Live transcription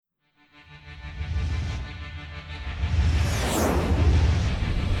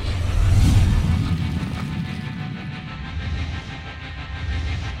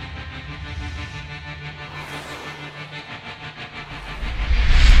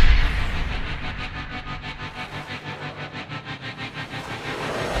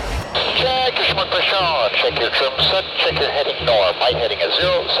Sean. Check your trim set. Check your heading north. Light heading is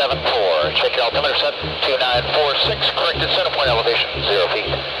 074. Check your altimeter set 2946. Corrected center point elevation 0 feet.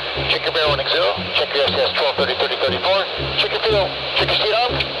 Check your bear warning 0. Check your SDS 1230 30 34. Check your fuel. Check your speed on.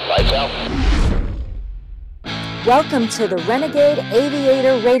 Lights out. Welcome to the Renegade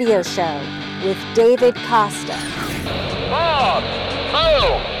Aviator Radio Show with David Costa. Bob,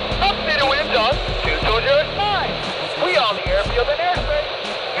 move. Upstate winds on 220.5. We on the airfield and airspace.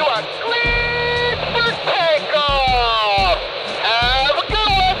 You are cleared for takeoff. Have a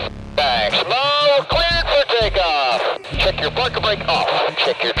good one. Thanks, Mo. Cleared for takeoff. Check your parker brake off.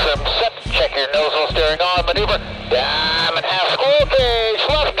 Check your trim set. Check your nozzle steering on. Maneuver. Diamond half square page.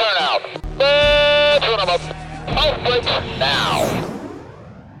 Left turnout. Let's run them up. Off brakes now.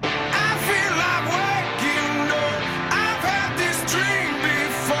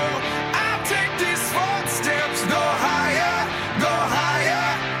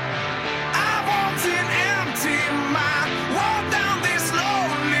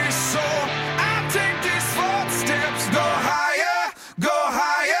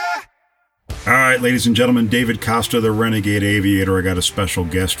 All right, ladies and gentlemen, David Costa, the Renegade Aviator. I got a special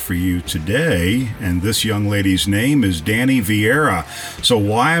guest for you today, and this young lady's name is Dani Vierra. So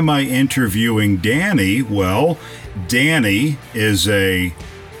why am I interviewing Dani? Well, Dani is a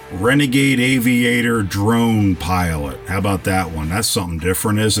Renegade Aviator drone pilot. How about that one? That's something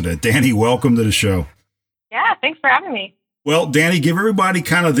different, isn't it? Dani, welcome to the show. Yeah, thanks for having me. Well, Dani, give everybody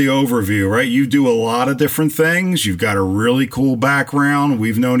kind of the overview, right? You do a lot of different things. You've got a really cool background.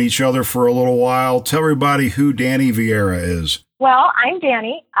 We've known each other for a little while. Tell everybody who Dani Vierra is. Well, I'm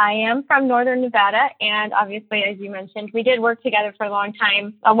Dani. I am from Northern Nevada, and obviously, as you mentioned, we did work together for a long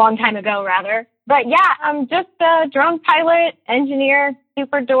time ago, rather. But yeah, I'm just a drone pilot, engineer,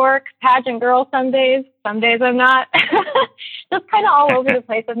 super dork, pageant girl some days. Some days I'm not. Just kind of all over the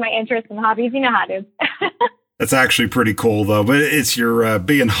place with my interests and hobbies. You know how it is. That's actually pretty cool, though. But it's your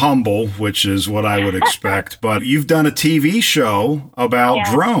being humble, which is what I would expect. But you've done a TV show about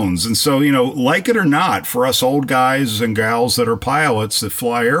drones. And so, you know, like it or not, for us old guys and gals that are pilots that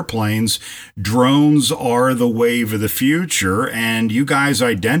fly airplanes, drones are the wave of the future. And you guys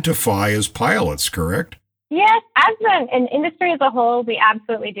identify as pilots, correct? Yes, as an industry as a whole, we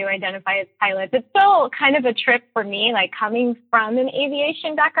absolutely do identify as pilots. It's still kind of a trip for me, like coming from an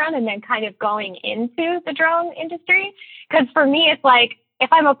aviation background and then kind of going into the drone industry. Because for me, it's like, if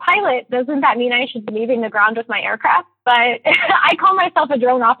I'm a pilot, doesn't that mean I should be leaving the ground with my aircraft? But I call myself a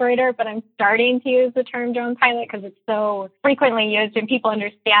drone operator, but I'm starting to use the term drone pilot because it's so frequently used and people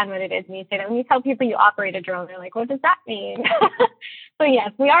understand what it is when you say that. When you tell people you operate a drone, they're like, what does that mean? So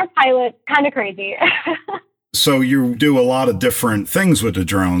yes, we are pilots, kind of crazy. So you do a lot of different things with the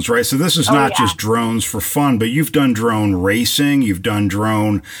drones, right? So this is not just drones for fun, but you've done drone racing, you've done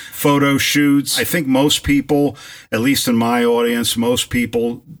drone photo shoots. I think most people, at least in my audience, most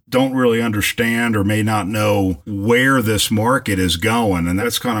people don't really understand or may not know where this market is going. And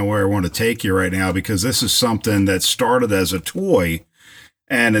that's kind of where I want to take you right now, because this is something that started as a toy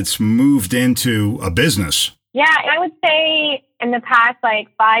and it's moved into a business. Yeah, I would say in the past,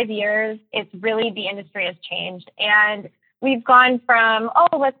 5 years, it's really the industry has changed. And we've gone from,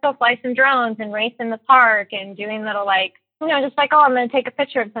 let's go fly some drones and race in the park and doing little I'm going to take a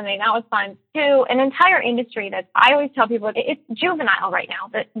picture of something. That was fun. To an entire industry that I always tell people it's juvenile right now,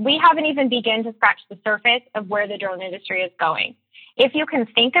 that we haven't even begun to scratch the surface of where the drone industry is going. If you can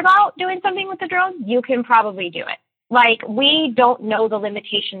think about doing something with the drone, you can probably do it. We don't know the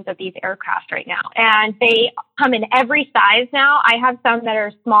limitations of these aircraft right now. And they come in every size now. I have some that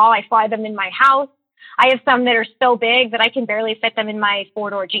are small. I fly them in my house. I have some that are so big that I can barely fit them in my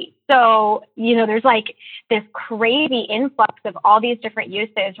four-door Jeep. So, there's this crazy influx of all these different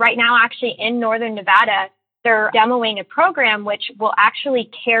uses. Right now, actually, in Northern Nevada, they're demoing a program which will actually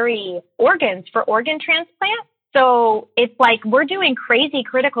carry organs for organ transplant. So it's we're doing crazy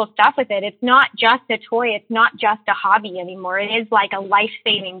critical stuff with it. It's not just a toy. It's not just a hobby anymore. It is like a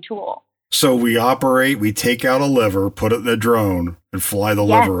life-saving tool. So we take out a liver, put it in a drone, and fly the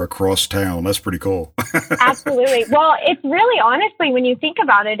liver across town. That's pretty cool. Absolutely. Well, it's really, honestly, when you think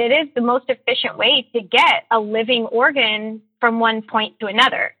about it, it is the most efficient way to get a living organ from one point to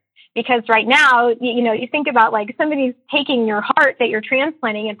another. Because right now, you think about somebody's taking your heart that you're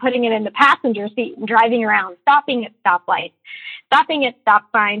transplanting and putting it in the passenger seat and driving around, stopping at stoplights, stopping at stop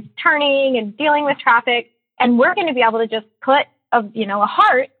signs, turning and dealing with traffic. And we're going to be able to just put a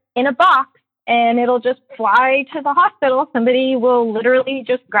heart in a box and it'll just fly to the hospital. Somebody will literally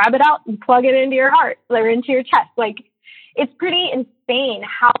just grab it out and plug it into your heart or into your chest. It's pretty insane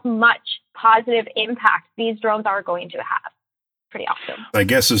how much positive impact these drones are going to have. pretty awesome. I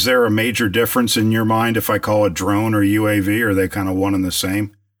guess, is there a major difference in your mind if I call it drone or UAV? Or are they kind of one and the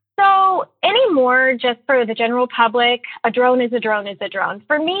same? So anymore, just for the general public, a drone is a drone is a drone.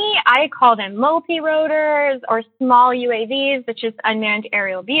 For me, I call them multi-rotors or small UAVs, which is unmanned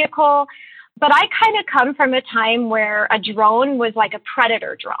aerial vehicle. But I kind of come from a time where a drone was like a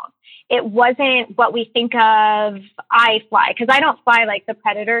predator drone. It wasn't what we think of I fly, because I don't fly like the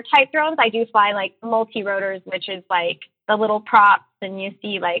predator type drones. I do fly like multi-rotors, which is like the little props and you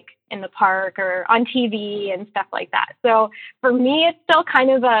see like in the park or on TV and stuff like that. So for me, it's still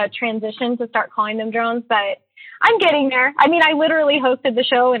kind of a transition to start calling them drones, but I'm getting there. I mean, I literally hosted the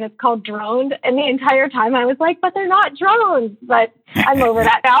show and it's called Droned. And the entire time I was like, but they're not drones, but I'm over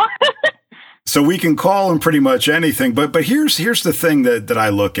that now. So we can call them pretty much anything, but here's the thing that I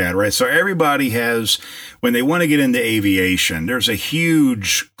look at, right? So everybody has, when they want to get into aviation, there's a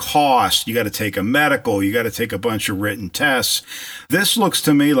huge cost. You got to take a medical, you got to take a bunch of written tests. This looks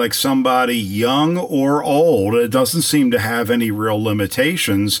to me like somebody young or old. It doesn't seem to have any real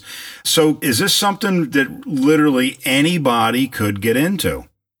limitations. So is this something that literally anybody could get into?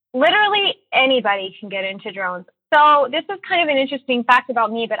 Literally anybody can get into drones. So this is kind of an interesting fact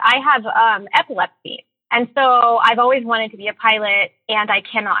about me, but I have epilepsy. And so I've always wanted to be a pilot, and I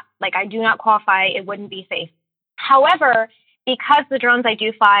cannot. Like, I do not qualify. It wouldn't be safe. However, because the drones I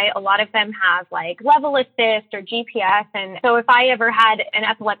do fly, a lot of them have like level assist or GPS. And so if I ever had an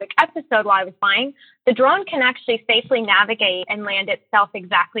epileptic episode while I was flying, the drone can actually safely navigate and land itself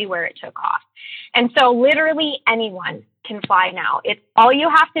exactly where it took off. And so literally anyone can fly now. It's all you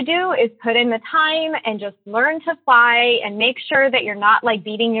have to do is put in the time and just learn to fly and make sure that you're not like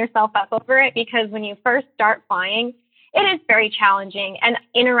beating yourself up over it, because when you first start flying, it is very challenging, and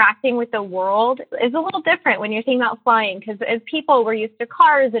interacting with the world is a little different when you're thinking about flying, because as people, we're used to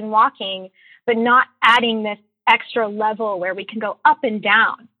cars and walking, but not adding this extra level where we can go up and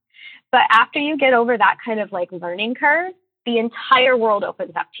down. But after you get over that kind of like learning curve, the entire world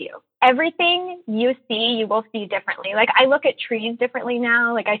opens up to you. Everything you see, you will see differently. Like, I look at trees differently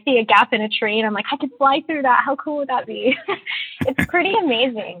now. Like, I see a gap in a tree and I'm like, I could fly through that. How cool would that be? It's pretty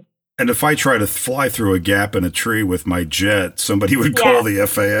amazing. And if I try to fly through a gap in a tree with my jet, somebody would call the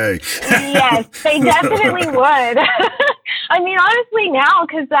FAA. Yes, they definitely would. I mean, honestly now,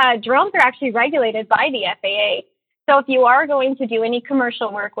 because drones are actually regulated by the FAA. So if you are going to do any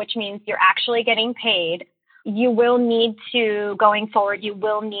commercial work, which means you're actually getting paid, you will need to, going forward, you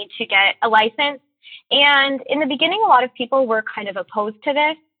will need to get a license. And in the beginning, a lot of people were kind of opposed to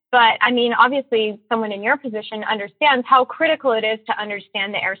this. But I mean, obviously, someone in your position understands how critical it is to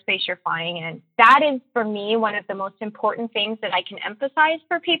understand the airspace you're flying in. That is, for me, one of the most important things that I can emphasize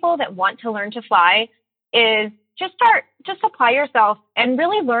for people that want to learn to fly is just apply yourself and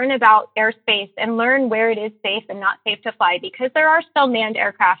really learn about airspace and learn where it is safe and not safe to fly, because there are still manned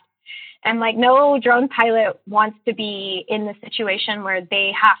aircraft. And like, no drone pilot wants to be in the situation where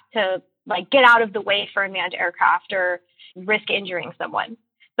they have to like get out of the way for a manned aircraft or risk injuring someone.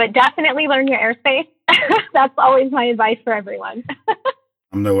 But definitely learn your airspace. That's always my advice for everyone.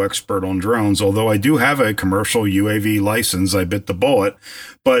 I'm no expert on drones, although I do have a commercial UAV license. I bit the bullet.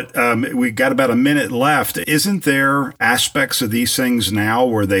 But we got about a minute left. Isn't there aspects of these things now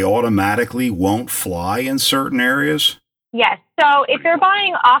where they automatically won't fly in certain areas? Yes. So if you're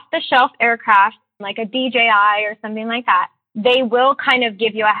buying off-the-shelf aircraft, like a DJI or something like that, they will kind of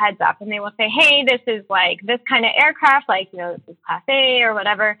give you a heads up, and they will say, hey, this is like this kind of aircraft, like, you know, this is Class A or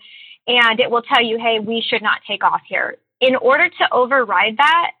whatever. And it will tell you, hey, we should not take off here. In order to override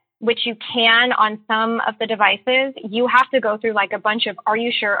that, which you can on some of the devices, you have to go through like a bunch of, are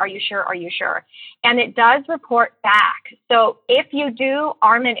you sure? Are you sure? Are you sure? And it does report back. So if you do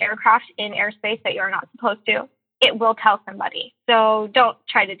arm an aircraft in airspace that you're not supposed to, it will tell somebody. So don't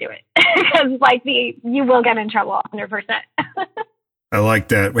try to do it, because you will get in trouble 100%. I like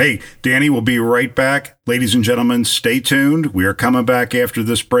that. Hey, Dani, we'll be right back. Ladies and gentlemen, stay tuned. We are coming back after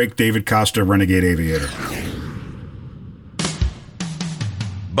this break. David Costa, Renegade Aviator.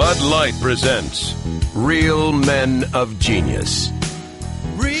 Bud Light presents Real Men of Genius.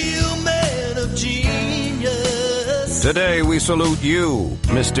 Real Men of Genius. Today we salute you,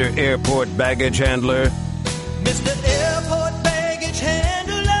 Mr. Airport Baggage Handler. Mr. Airport Baggage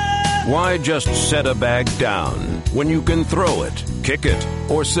Handler. Why just set a bag down when you can throw it, kick it,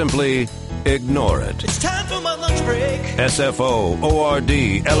 or simply ignore it? It's time for my lunch break. SFO,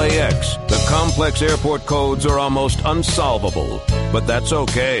 ORD, LAX. The complex airport codes are almost unsolvable. But that's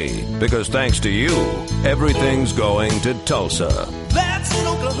okay, because thanks to you, everything's going to Tulsa. That's in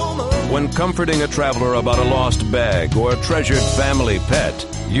Oklahoma. When comforting a traveler about a lost bag or a treasured family pet,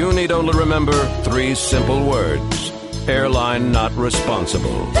 you need only remember 3 simple words. Airline not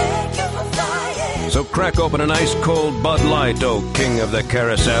responsible. So crack open an ice cold Bud Light, oh king of the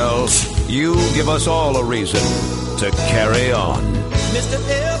carousel. You give us all a reason to carry on. Mr.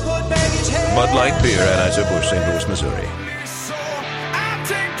 Airport Baggage Handler. Bud Light beer, Anheuser-Busch, St. Louis, Missouri. So I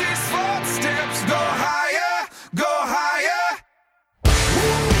take these footsteps, go higher, go higher.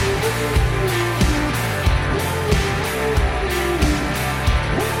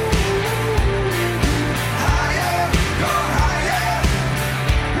 Higher, go higher.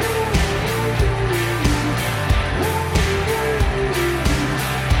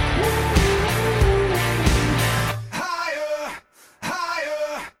 Higher,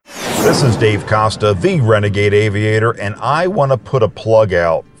 higher. This is Dave Costa, the Renegade Aviator, and I want to put a plug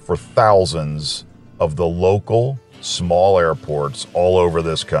out for thousands of the local small airports all over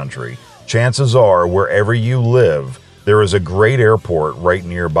this country. Chances are, wherever you live, there is a great airport right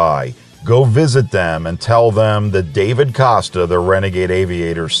nearby. Go visit them and tell them that David Costa, the Renegade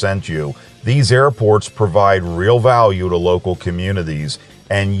Aviator, sent you. These airports provide real value to local communities,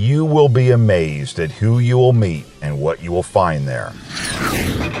 and you will be amazed at who you will meet and what you will find there.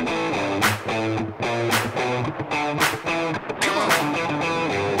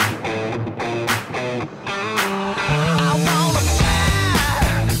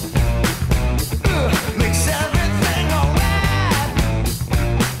 Makes everything alright.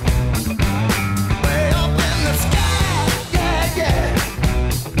 Way up in the sky, yeah, yeah.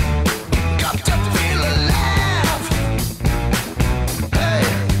 Got to feel alive. Hey,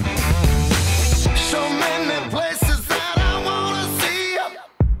 so many places that I wanna see.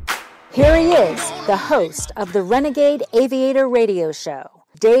 Here he is, the host of the Renegade Aviator Radio Show,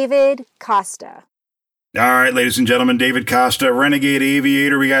 David Costa. All right, ladies and gentlemen, David Costa, Renegade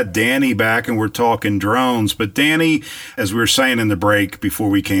Aviator. We got Dani back and we're talking drones. But Dani, as we were saying in the break before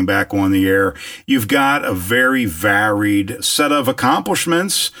we came back on the air, you've got a very varied set of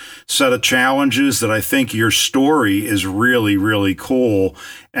accomplishments, set of challenges that I think your story is really, really cool.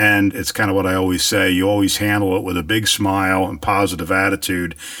 And it's kind of what I always say. You always handle it with a big smile and positive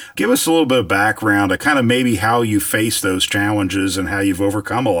attitude. Give us a little bit of background, kind of maybe how you face those challenges and how you've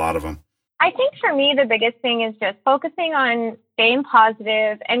overcome a lot of them. I think for me, the biggest thing is just focusing on staying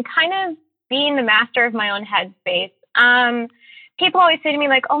positive and kind of being the master of my own headspace. People always say to me,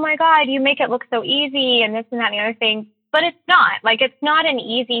 like, oh my God, you make it look so easy and this and that and the other thing. But it's not. Like, it's not an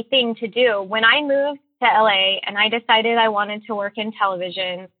easy thing to do. When I moved to LA and I decided I wanted to work in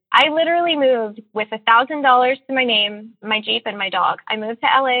television, I literally moved with $1,000 to my name, my Jeep, and my dog. I moved to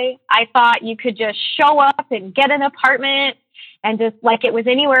LA. I thought you could just show up and get an apartment. And just like it was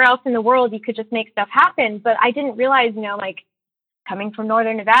anywhere else in the world, you could just make stuff happen. But I didn't realize, like coming from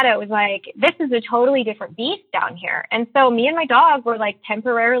Northern Nevada, it was like, this is a totally different beast down here. And so me and my dog were like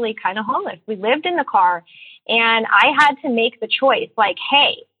temporarily kind of homeless. We lived in the car and I had to make the choice like,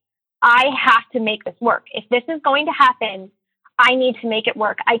 hey, I have to make this work. If this is going to happen, I need to make it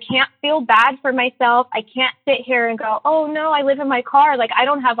work. I can't feel bad for myself. I can't sit here and go, oh no, I live in my car. Like I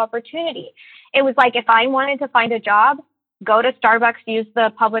don't have opportunity. It was like, if I wanted to find a job, go to Starbucks, use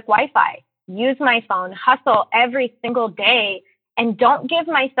the public Wi-Fi, use my phone, hustle every single day, and don't give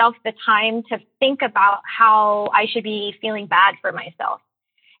myself the time to think about how I should be feeling bad for myself.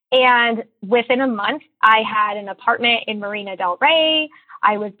 And within a month, I had an apartment in Marina del Rey.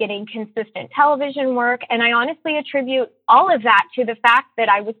 I was getting consistent television work. And I honestly attribute all of that to the fact that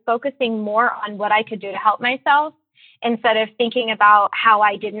I was focusing more on what I could do to help myself instead of thinking about how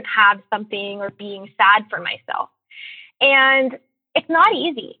I didn't have something or being sad for myself. And it's not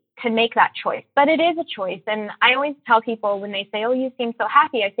easy to make that choice, but it is a choice. And I always tell people when they say, oh, you seem so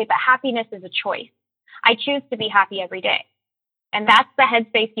happy, I say, but happiness is a choice. I choose to be happy every day. And that's the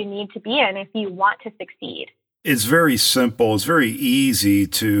headspace you need to be in if you want to succeed. It's very simple. It's very easy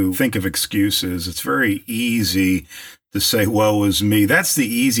to think of excuses. It's very easy to say, woe is me. That's the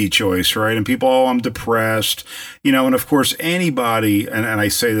easy choice, right? And people, oh, I'm depressed. And of course, anybody, and I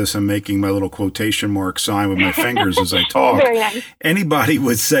say this, I'm making my little quotation mark sign with my fingers as I talk. Very nice. Anybody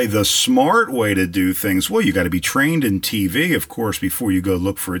would say the smart way to do things, well, you got to be trained in TV, of course, before you go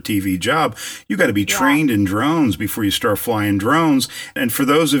look for a TV job. You got to be trained in drones before you start flying drones. And for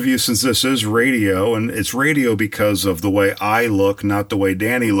those of you, since this is radio, and it's radio because of the way I look, not the way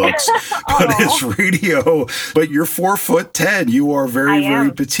Dani looks, but it's radio, but you're 4'10". You are very,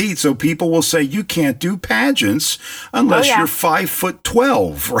 very petite. So people will say you can't do pageants unless you're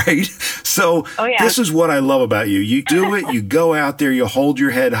 5'12", right? So this is what I love about you. You do it, you go out there, you hold your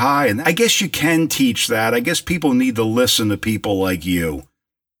head high. And I guess you can teach that. I guess people need to listen to people like you.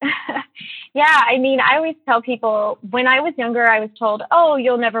 Yeah, I mean, I always tell people, when I was younger, I was told, oh,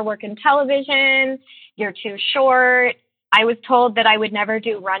 you'll never work in television, you're too short. I was told that I would never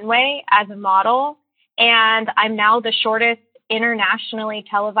do runway as a model, and I'm now the shortest internationally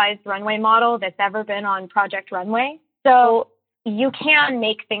televised runway model that's ever been on Project Runway. So you can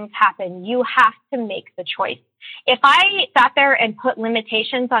make things happen. You have to make the choice. If I sat there and put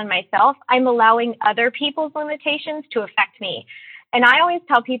limitations on myself, I'm allowing other people's limitations to affect me. And I always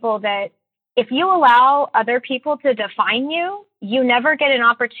tell people that if you allow other people to define you, you never get an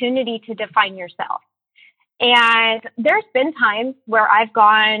opportunity to define yourself. And there's been times where I've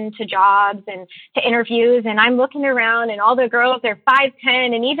gone to jobs and to interviews, and I'm looking around and all the girls are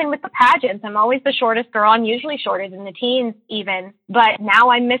 5'10", and even with the pageants, I'm always the shortest girl. I'm usually shorter than the teens even, but now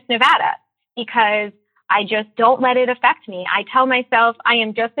I'm Miss Nevada because I just don't let it affect me. I tell myself I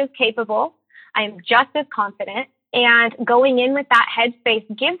am just as capable. I am just as confident, and going in with that headspace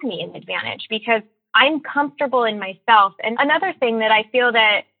gives me an advantage because I'm comfortable in myself. And another thing that I feel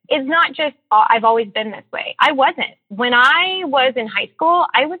that is not just, I've always been this way. I wasn't. When I was in high school,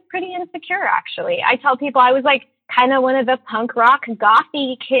 I was pretty insecure, actually. I tell people I was like kind of one of the punk rock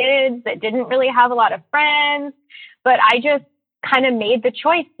gothy kids that didn't really have a lot of friends. But I just kind of made the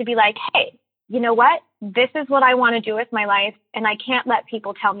choice to be like, hey, you know what? This is what I want to do with my life, and I can't let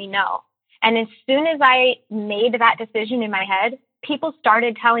people tell me no. And as soon as I made that decision in my head, people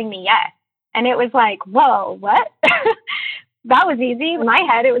started telling me yes. And it was like, whoa, what? That was easy. In my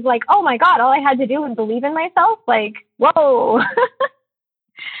head, it was like, oh my God, all I had to do was believe in myself. Like, whoa.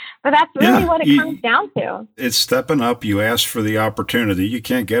 But that's really what it comes down to. It's stepping up. You ask for the opportunity. You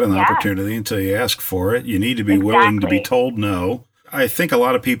can't get an opportunity until you ask for it. You need to be willing to be told no. I think a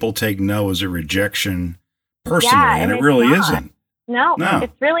lot of people take no as a rejection personally, and it really isn't. No,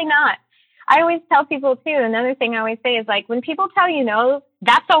 it's really not. I always tell people too, another thing I always say is like, when people tell you no,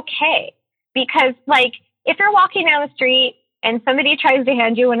 that's okay. Because like, if you're walking down the street and somebody tries to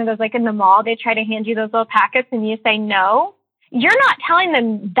hand you one of those, like in the mall, they try to hand you those little packets and you say no, you're not telling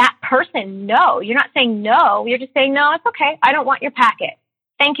them that person no. You're not saying no. You're just saying, no, it's okay. I don't want your packet.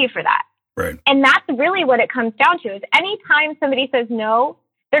 Thank you for that. Right. And that's really what it comes down to is anytime somebody says no,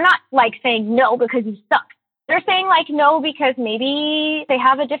 they're not like saying no because you suck. They're saying like no because maybe they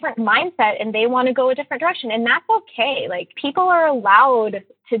have a different mindset and they want to go a different direction. And that's okay. Like people are allowed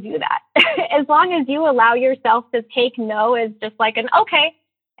to do that. As long as you allow yourself to take no as just like an okay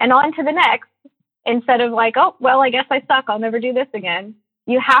and on to the next instead of like, oh, well, I guess I suck. I'll never do this again.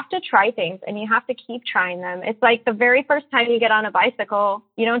 You have to try things and you have to keep trying them. It's like the very first time you get on a bicycle,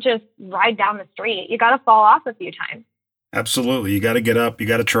 you don't just ride down the street. You got to fall off a few times. Absolutely. You got to get up. You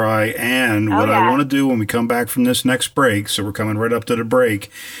got to try. And what I want to do when we come back from this next break, so we're coming right up to the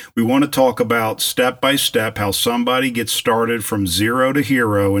break, we want to talk about step by step how somebody gets started from zero to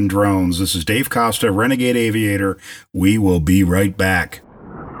hero in drones. This is Dave Costa, Renegade Aviator. We will be right back.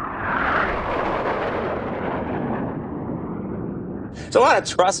 It's a lot of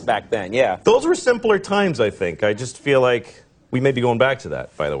trust back then, yeah. Those were simpler times, I think. I just feel like we may be going back to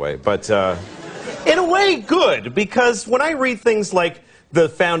that, by the way. But in a way, good, because when I read things like the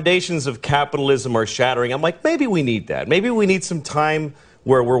foundations of capitalism are shattering, I'm like, maybe we need that. Maybe we need some time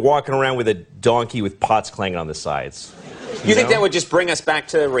where we're walking around with a donkey with pots clanging on the sides. You think that would just bring us back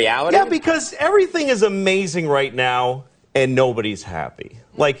to reality? Yeah, because everything is amazing right now, and nobody's happy.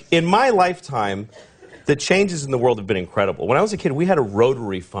 Like, in my lifetime, the changes in the world have been incredible. When I was a kid, we had a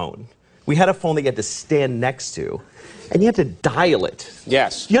rotary phone. We had a phone that you had to stand next to, and you had to dial it.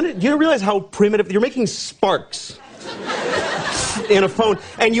 Yes. You realize how primitive? You're making sparks in a phone,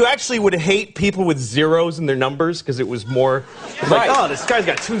 and you actually would hate people with zeros in their numbers because it was more like, oh, this guy's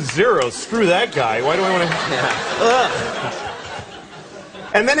got 2 zeros. Screw that guy. Why do I want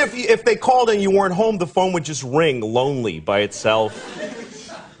to? And then if they called and you weren't home, the phone would just ring lonely by itself.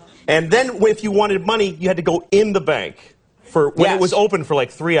 And then if you wanted money, you had to go in the bank for when it was open for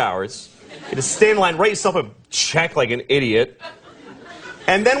like 3 hours. You had to stand in line, write yourself a check like an idiot.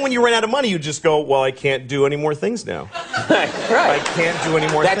 And then when you ran out of money, you just go, well, I can't do any more things now. Right. I can't do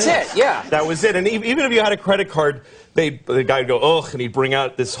any more things. That's it, yeah. That was it. And even if you had a credit card, the guy would go, ugh, and he'd bring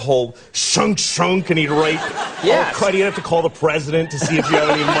out this whole shunk, and he'd write, he'd have to call the president to see if you have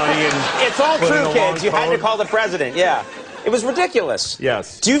any money. And it's all true, kids. You had to call the president, yeah. It was ridiculous.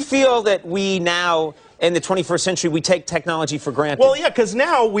 Yes. Do you feel that we now, in the 21st century, we take technology for granted? Well, yeah, because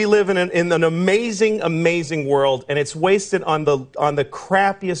now we live in an amazing, amazing world, and it's wasted on the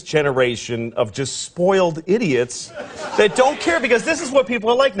crappiest generation of just spoiled idiots that don't care, because this is what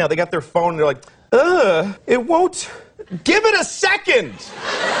people are like now. They got their phone, and they're like, it won't Give it a second.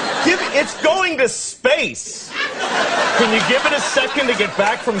 It's going to space. Can you give it a second to get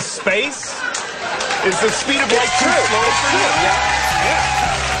back from space? Is the speed of light too slow for you? Yeah.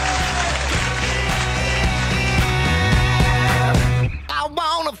 I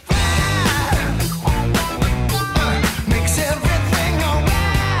wanna fly. Makes everything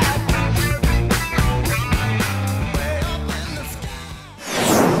alright. Way up in the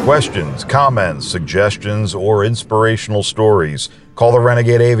sky. Questions, comments, suggestions, or inspirational stories. Call the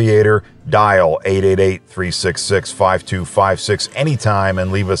Renegade Aviator, dial 888-366-5256 anytime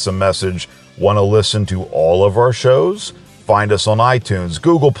and leave us a message. Want to listen to all of our shows? Find us on iTunes,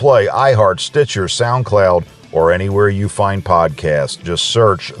 Google Play, iHeart, Stitcher, SoundCloud, or anywhere you find podcasts. Just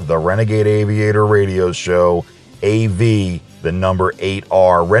search the Renegade Aviator Radio Show, AV, the number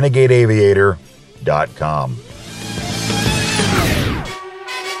 8R, renegadeaviator.com.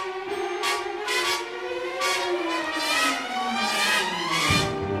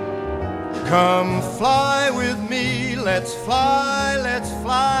 Come fly with me, let's fly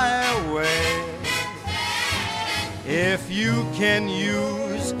away. If you can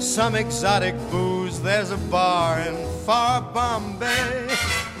use some exotic booze, there's a bar in far Bombay.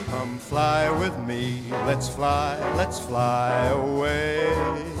 Come fly with me, let's fly away.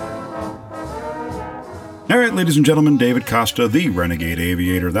 All right, ladies and gentlemen, David Costa, the Renegade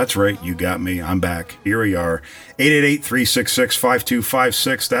Aviator. That's right, you got me. I'm back. Here we are.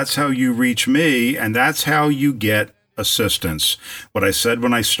 888-366-5256. That's how you reach me, and that's how you get assistance. What I said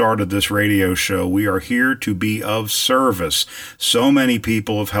when I started this radio show, we are here to be of service. So many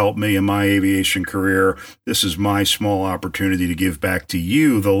people have helped me in my aviation career. This is my small opportunity to give back to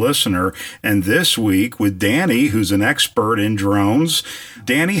you, the listener. And this week with Dani, who's an expert in drones.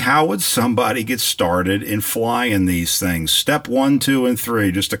 Dani, how would somebody get started in flying these things? Step 1, 2, and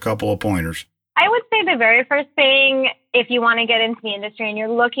 3, just a couple of pointers. I would say the very first thing, if you want to get into the industry and you're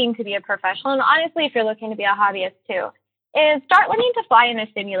looking to be a professional, and honestly, if you're looking to be a hobbyist too, is start learning to fly in a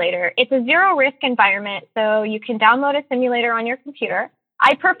simulator. It's a zero-risk environment, so you can download a simulator on your computer.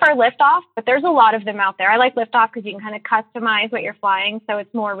 I prefer Liftoff, but there's a lot of them out there. I like Liftoff because you can kind of customize what you're flying, so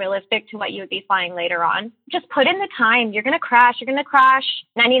it's more realistic to what you would be flying later on. Just put in the time. You're going to crash. You're going to crash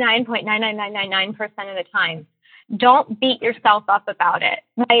 99.99999% of the time. Don't beat yourself up about it.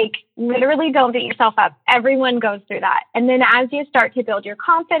 Like, literally don't beat yourself up. Everyone goes through that. And then as you start to build your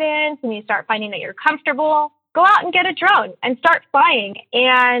confidence and you start finding that you're comfortable, go out and get a drone and start flying.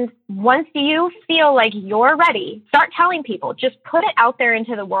 And once you feel like you're ready, start telling people. Just put it out there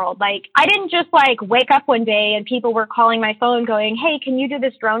into the world. Like, I didn't just wake up one day and people were calling my phone going, hey, can you do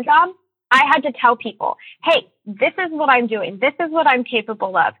this drone job? I had to tell people, hey, this is what I'm doing. This is what I'm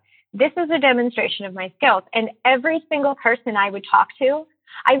capable of. This is a demonstration of my skills. And every single person I would talk to,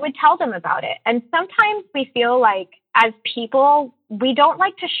 I would tell them about it. And sometimes we feel like as people, we don't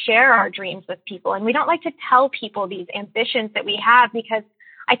like to share our dreams with people. And we don't like to tell people these ambitions that we have because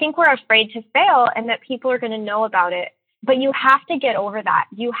I think we're afraid to fail and that people are going to know about it. But you have to get over that.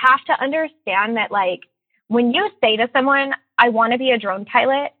 You have to understand that, when you say to someone, I want to be a drone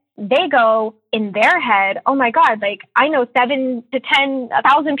pilot, they go in their head, oh my God, I know 7,000 to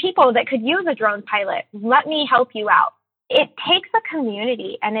 10,000 people that could use a drone pilot. Let me help you out. It takes a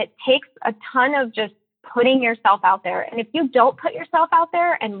community and it takes a ton of just putting yourself out there. And if you don't put yourself out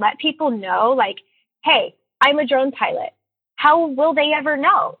there and let people know, hey, I'm a drone pilot, how will they ever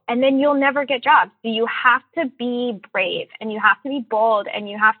know? And then you'll never get jobs. So you have to be brave and you have to be bold and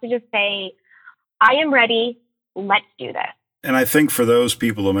you have to just say, I am ready. Let's do this. And I think for those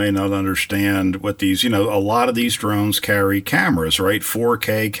people who may not understand what these, a lot of these drones carry cameras, right?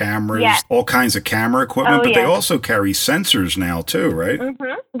 4K cameras, yes. All kinds of camera equipment, but they also carry sensors now too, right?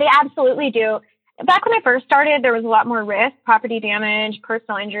 Mm-hmm. They absolutely do. Back when I first started, there was a lot more risk, property damage,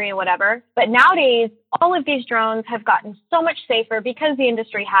 personal injury, and whatever. But nowadays, all of these drones have gotten so much safer because the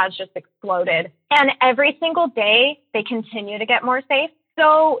industry has just exploded. And every single day, they continue to get more safe.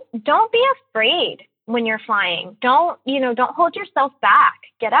 So don't be afraid when you're flying. Don't hold yourself back.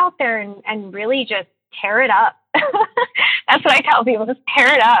 Get out there and really just tear it up. That's what I tell people, just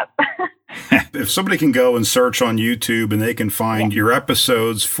tear it up. If somebody can go and search on YouTube and they can find your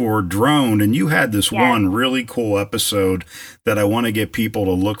episodes for drone, and you had this one really cool episode that I want to get people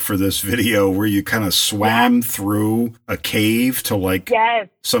to look for this video where you kind of swam through a cave to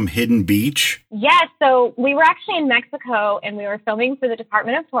some hidden beach. Yes. So we were actually in Mexico and we were filming for the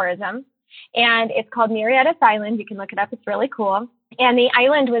Department of Tourism. And it's called Murrieta's Island. You can look it up. It's really cool. And the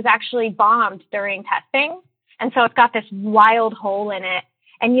island was actually bombed during testing. And so it's got this wild hole in it.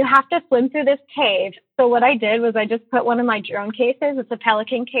 And you have to swim through this cave. So what I did was I just put one of my drone cases. It's a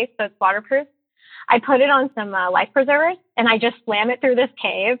Pelican case, so it's waterproof. I put it on some life preservers and I just swam it through this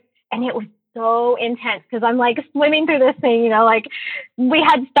cave, and it was so intense because I'm like swimming through this thing, like we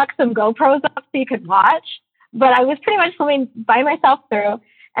had stuck some GoPros up so you could watch, but I was pretty much swimming by myself through.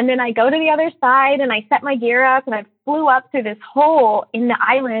 And then I go to the other side and I set my gear up and I flew up through this hole in the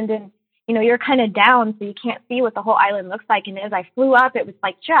island, and you're kind of down so you can't see what the whole island looks like. And as I flew up, it was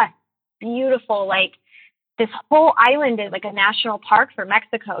like just beautiful. Like this whole island is like a national park for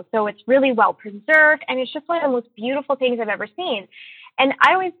Mexico. So it's really well preserved, and it's just one of the most beautiful things I've ever seen. And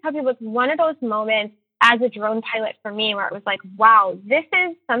I always tell people it's one of those moments as a drone pilot for me where it was like, wow, this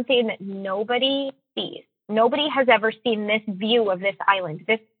is something that nobody sees. Nobody has ever seen this view of this island.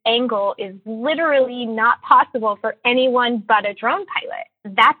 This angle is literally not possible for anyone but a drone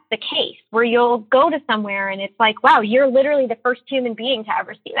pilot. That's the case where you'll go to somewhere and it's like, wow, you're literally the first human being to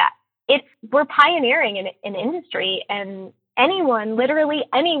ever see that. We're pioneering an industry, and literally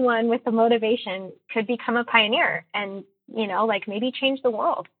anyone with the motivation could become a pioneer and, maybe change the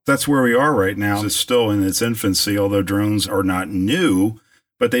world. That's where we are right now. It's still in its infancy, although drones are not new,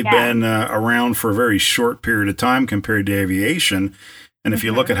 but they've been around for a very short period of time compared to aviation. And if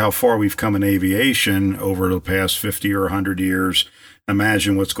you look at how far we've come in aviation over the past 50 or 100 years,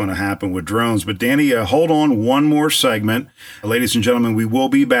 imagine what's going to happen with drones. But Dani, hold on one more segment. Ladies and gentlemen, we will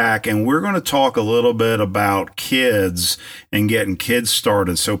be back, and we're going to talk a little bit about kids and getting kids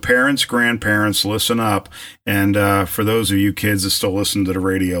started. So parents, grandparents, listen up. And for those of you kids that still listen to the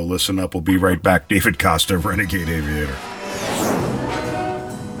radio, listen up. We'll be right back. David Costa, Renegade Aviator.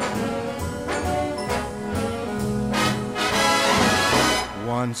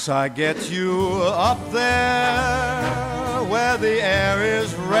 Once I get you up there where the air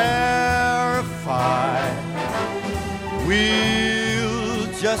is rarefied, we'll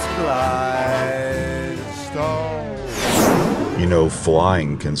just glide slow.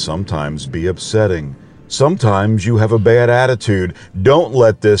 Flying can sometimes be upsetting. Sometimes you have a bad attitude. Don't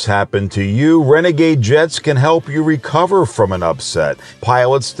let this happen to you. Renegade Jets can help you recover from an upset.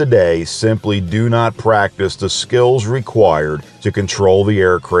 Pilots today simply do not practice the skills required to control the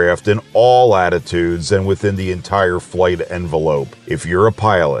aircraft in all attitudes and within the entire flight envelope. If you're a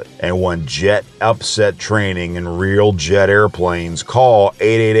pilot and want jet upset training in real jet airplanes, call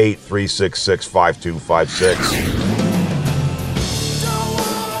 888-366-5256.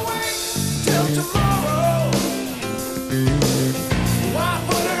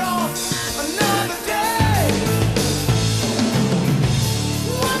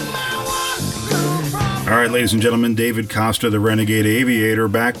 All right, ladies and gentlemen, David Costa, the Renegade Aviator,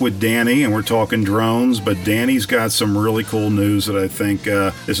 back with Dani, and we're talking drones, but Dani's got some really cool news that I think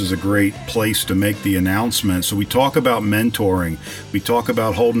this is a great place to make the announcement. So we talk about mentoring. We talk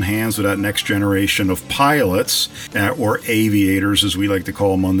about holding hands with that next generation of pilots, or aviators, as we like to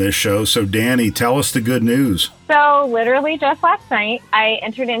call them on this show. So Dani, tell us the good news. So literally just last night, I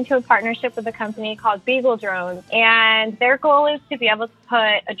entered into a partnership with a company called Beagle Drones, and their goal is to be able to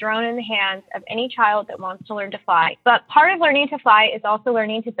put a drone in the hands of any child that wants to learn to fly. But part of learning to fly is also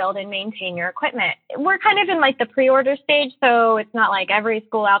learning to build and maintain your equipment. We're kind of in like the pre-order stage, so it's not like every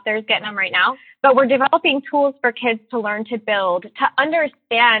school out there is getting them right now. But we're developing tools for kids to learn to build, to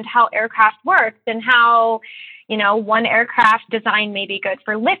understand how aircraft works and how one aircraft design may be good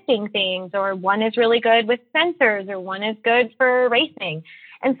for lifting things, or one is really good with sensors, or one is good for racing.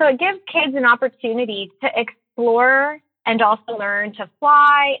 And so it gives kids an opportunity to explore and also learn to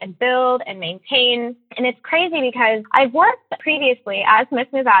fly and build and maintain. And it's crazy because I've worked previously as Miss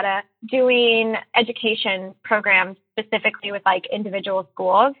Nevada doing education programs specifically with like individual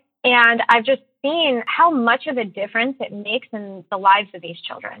schools. And I've just seen how much of a difference it makes in the lives of these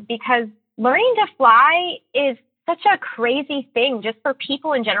children, because learning to fly is such a crazy thing just for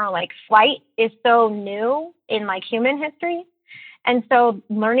people in general. Like flight is so new in like human history. And so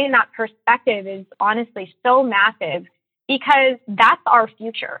learning that perspective is honestly so massive, because that's our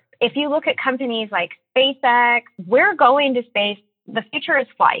future. If you look at companies like SpaceX, we're going to space. The future is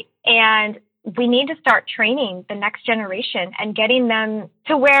flight. And we need to start training the next generation and getting them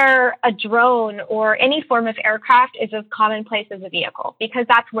to where a drone or any form of aircraft is as commonplace as a vehicle, because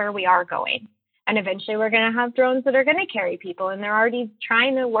that's where we are going. And eventually we're going to have drones that are going to carry people, and they're already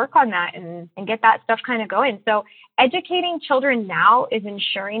trying to work on that and get that stuff kind of going. So educating children now is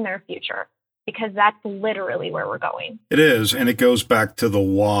ensuring their future, because that's literally where we're going. It is, and it goes back to the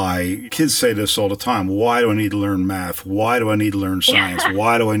why. Kids say this all the time. Why do I need to learn math? Why do I need to learn science?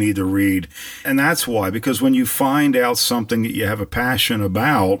 Why do I need to read? And that's why, because when you find out something that you have a passion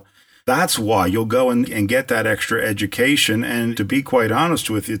about, That's why you'll go and get that extra education. And to be quite honest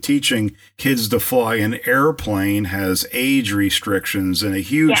with you, teaching kids to fly an airplane has age restrictions and a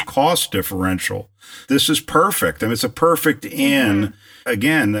huge cost differential. This is perfect. I mean, it's a perfect in.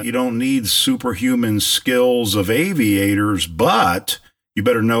 Again, you don't need superhuman skills of aviators, but you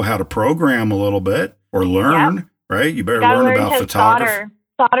better know how to program a little bit or learn, right? You better learn about photography.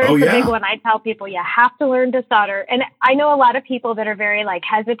 Solder is the big one. I tell people you have to learn to solder. And I know a lot of people that are very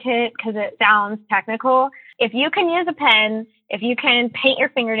hesitant because it sounds technical. If you can use a pen, if you can paint your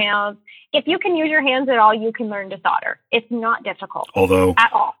fingernails, if you can use your hands at all, you can learn to solder. It's not difficult. Although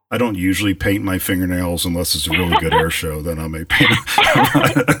at all. I don't usually paint my fingernails unless it's a really good air show, then I may paint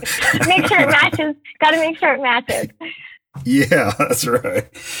them. Make sure it matches. Got to make sure it matches. Yeah, that's right.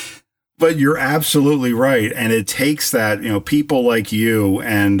 But you're absolutely right. And it takes that, people like you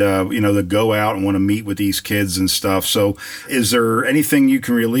and, that go out and want to meet with these kids and stuff. So is there anything you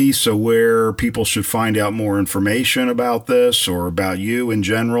can release where people should find out more information about this or about you in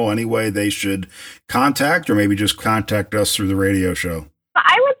general? Any way they should contact or maybe just contact us through the radio show?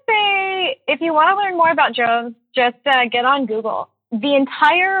 I would say if you want to learn more about drones, just get on Google. The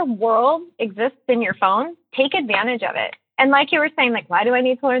entire world exists in your phone. Take advantage of it. And like you were saying, why do I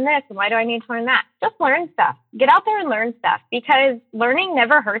need to learn this? And why do I need to learn that? Just learn stuff. Get out there and learn stuff because learning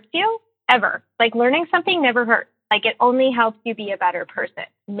never hurts you, ever. Learning something never hurts. It only helps you be a better person.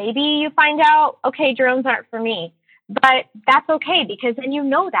 Maybe you find out, okay, drones aren't for me. But that's okay because then you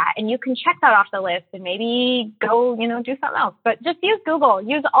know that and you can check that off the list and maybe go, do something else. But just use Google.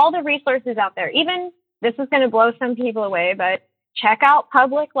 Use all the resources out there. Even this is going to blow some people away, but check out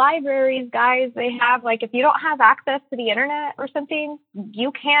public libraries, guys. They have, if you don't have access to the internet or something,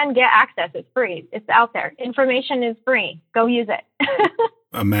 you can get access. It's free. It's out there. Information is free. Go use it.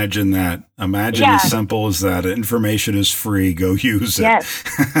 Imagine that. Imagine as simple as that. Information is free. Go use it. Yes.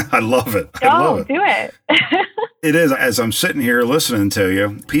 I love it. Do it. It is. As I'm sitting here listening to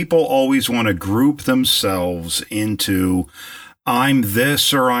you, people always want to group themselves into I'm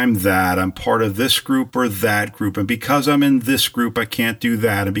this or I'm that. I'm part of this group or that group. And because I'm in this group, I can't do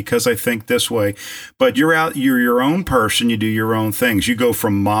that. And because I think this way. But you're your own person. You do your own things. You go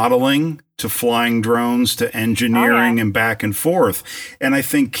from modeling to flying drones to engineering and back and forth. And I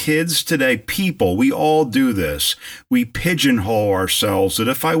think kids today, we all do this. We pigeonhole ourselves that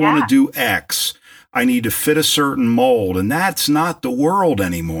if I want to do X, I need to fit a certain mold. And that's not the world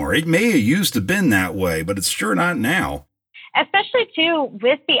anymore. It may have used to have been that way, but it's sure not now. Especially, too,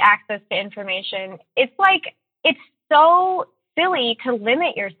 with the access to information, it's so silly to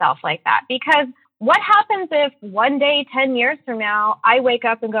limit yourself like that. Because what happens if one day, 10 years from now, I wake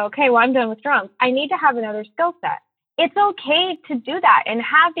up and go, okay, well, I'm done with drones. I need to have another skill set. It's okay to do that and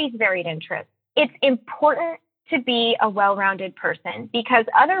have these varied interests. It's important to be a well-rounded person because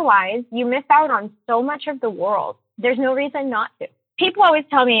otherwise you miss out on so much of the world. There's no reason not to. People always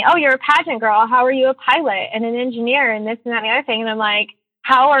tell me, oh, you're a pageant girl. How are you a pilot and an engineer and this and that and the other thing? And I'm like,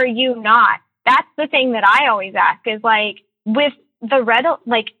 how are you not? That's the thing that I always ask is with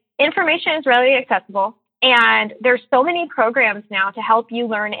the information is readily accessible and there's so many programs now to help you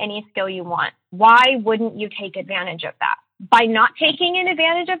learn any skill you want. Why wouldn't you take advantage of that? By not taking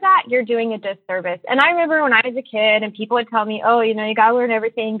advantage of that, you're doing a disservice. And I remember when I was a kid and people would tell me, oh, you got to learn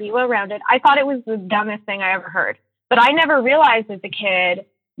everything, be well-rounded. I thought it was the dumbest thing I ever heard. But I never realized as a kid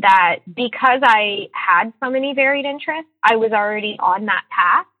that because I had so many varied interests, I was already on that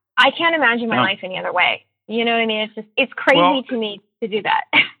path. I can't imagine my life any other way. You know what I mean? It's crazy to me to do that,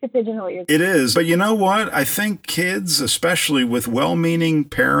 to pigeonhole yourself. It is. But you know what? I think kids, especially with well-meaning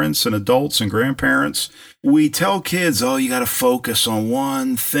parents and adults and grandparents, we tell kids, oh, you got to focus on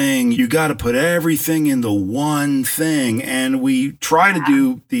one thing. You got to put everything in the one thing. And we try to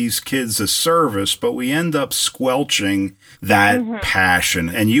do these kids a service, but we end up squelching that passion.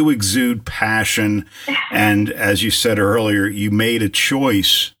 And you exude passion. And as you said earlier, you made a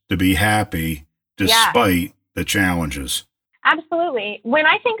choice to be happy despite the challenges. Absolutely. When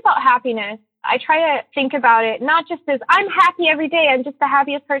I think about happiness, I try to think about it not just as I'm happy every day. I'm just the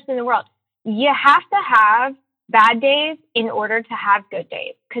happiest person in the world. You have to have bad days in order to have good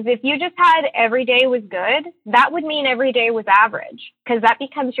days. Because if you just had every day was good, that would mean every day was average because that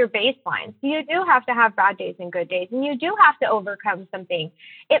becomes your baseline. So you do have to have bad days and good days, and you do have to overcome something.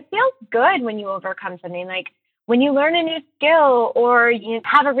 It feels good when you overcome something, when you learn a new skill or you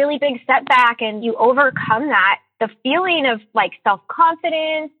have a really big setback and you overcome that. The feeling of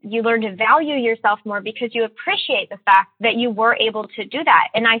self-confidence, you learn to value yourself more because you appreciate the fact that you were able to do that.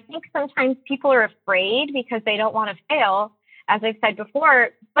 And I think sometimes people are afraid because they don't want to fail as I said before.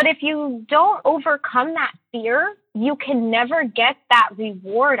 But if you don't overcome that fear, you can never get that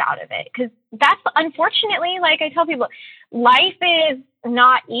reward out of it. Because that's, unfortunately, like I tell people, life is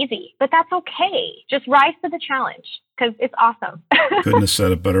not easy, but that's okay. Just rise to the challenge because it's awesome. Couldn't have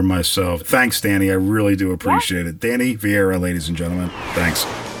said it better myself. Thanks, Dani. I really do appreciate it. Dani Vierra, ladies and gentlemen. Thanks.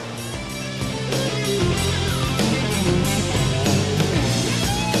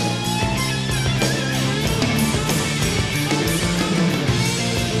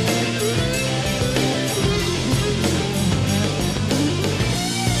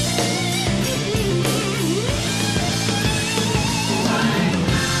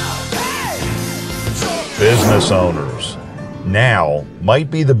 Business owners, now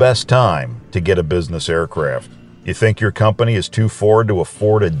might be the best time to get a business aircraft. You think your company is too forward to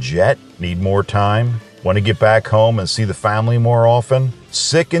afford a jet? Need more time? Want to get back home and see the family more often?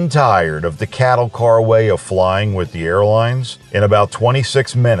 Sick and tired of the cattle car way of flying with the airlines? In about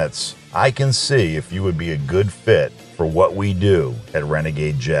 26 minutes, I can see if you would be a good fit for what we do at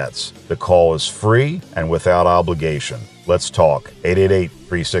Renegade Jets. The call is free and without obligation. Let's talk.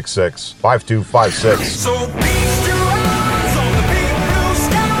 888-366-5256. So feast your eyes on the big blue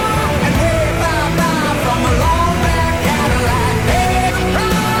sky and wave bye-bye from a long black Cadillac. Pay the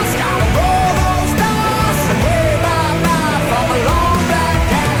price, gotta roll those dice and wave bye-bye from a long black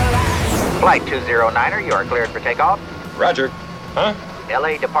Cadillac. Flight 209er, you are cleared for takeoff. Roger. Huh?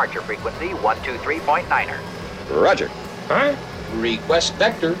 LA departure frequency 123.9er. Roger. Huh? Request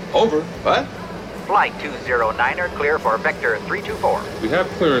vector. Over. What? Flight 209er, clear for vector 324. We have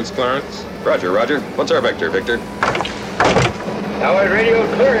clearance, Clarence. Roger, Roger. What's our vector, Victor? Howard radio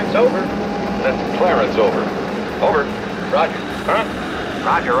clearance, over. That's Clarence, over. Over. Roger. Huh?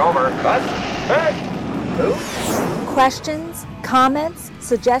 Roger, over. What? Hey. Who? Questions, comments,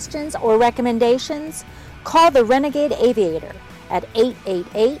 suggestions, or recommendations? Call the Renegade Aviator at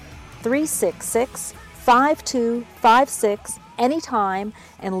 888-366-5256 anytime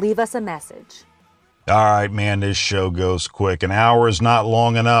and leave us a message. All right, man, this show goes quick. An hour is not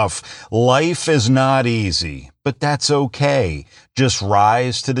long enough. Life is not easy, but that's okay. Just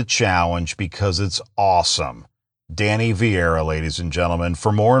rise to the challenge because it's awesome. Dani Vierra, ladies and gentlemen.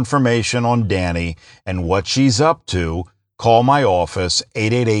 For more information on Dani and what she's up to, call my office,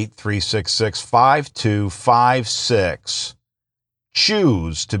 888-366-5256.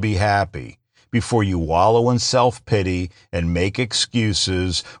 Choose to be happy. Before you wallow in self-pity and make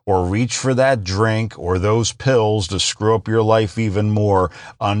excuses or reach for that drink or those pills to screw up your life even more,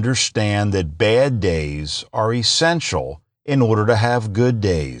 understand that bad days are essential in order to have good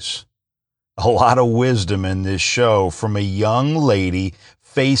days. A lot of wisdom in this show from a young lady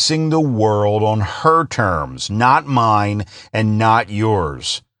facing the world on her terms, not mine and not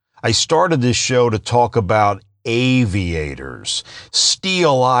yours. I started this show to talk about aviators,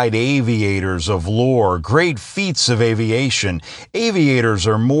 steel-eyed aviators of lore, great feats of aviation. Aviators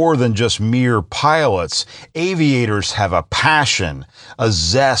are more than just mere pilots. Aviators have a passion, a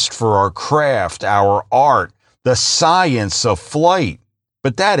zest for our craft, our art, the science of flight.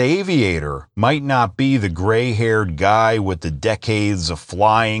 But that aviator might not be the gray-haired guy with the decades of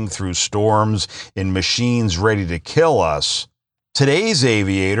flying through storms in machines ready to kill us. Today's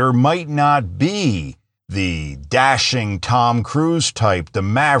aviator might not be the dashing Tom Cruise type, the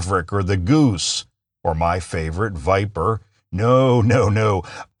Maverick or the Goose, or my favorite, Viper. No.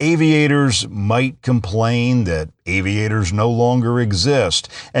 Aviators might complain that aviators no longer exist,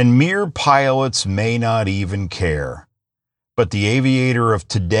 and mere pilots may not even care. But the aviator of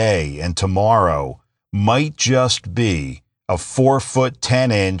today and tomorrow might just be a 4-foot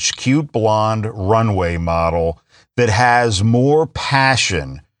 10-inch cute blonde runway model that has more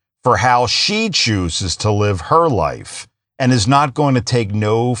passion for how she chooses to live her life and is not going to take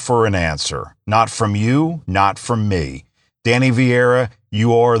no for an answer. Not from you, not from me. Dani Vierra,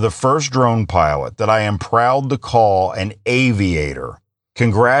 you are the first drone pilot that I am proud to call an aviator.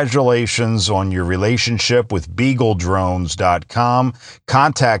 Congratulations on your relationship with BeagleDrones.com.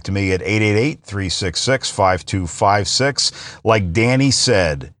 Contact me at 888-366-5256. Like Dani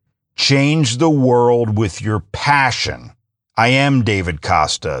said, change the world with your passion. I am David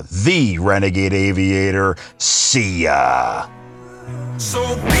Costa, the Renegade Aviator. See ya.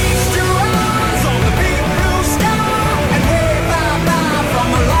 So feast your eyes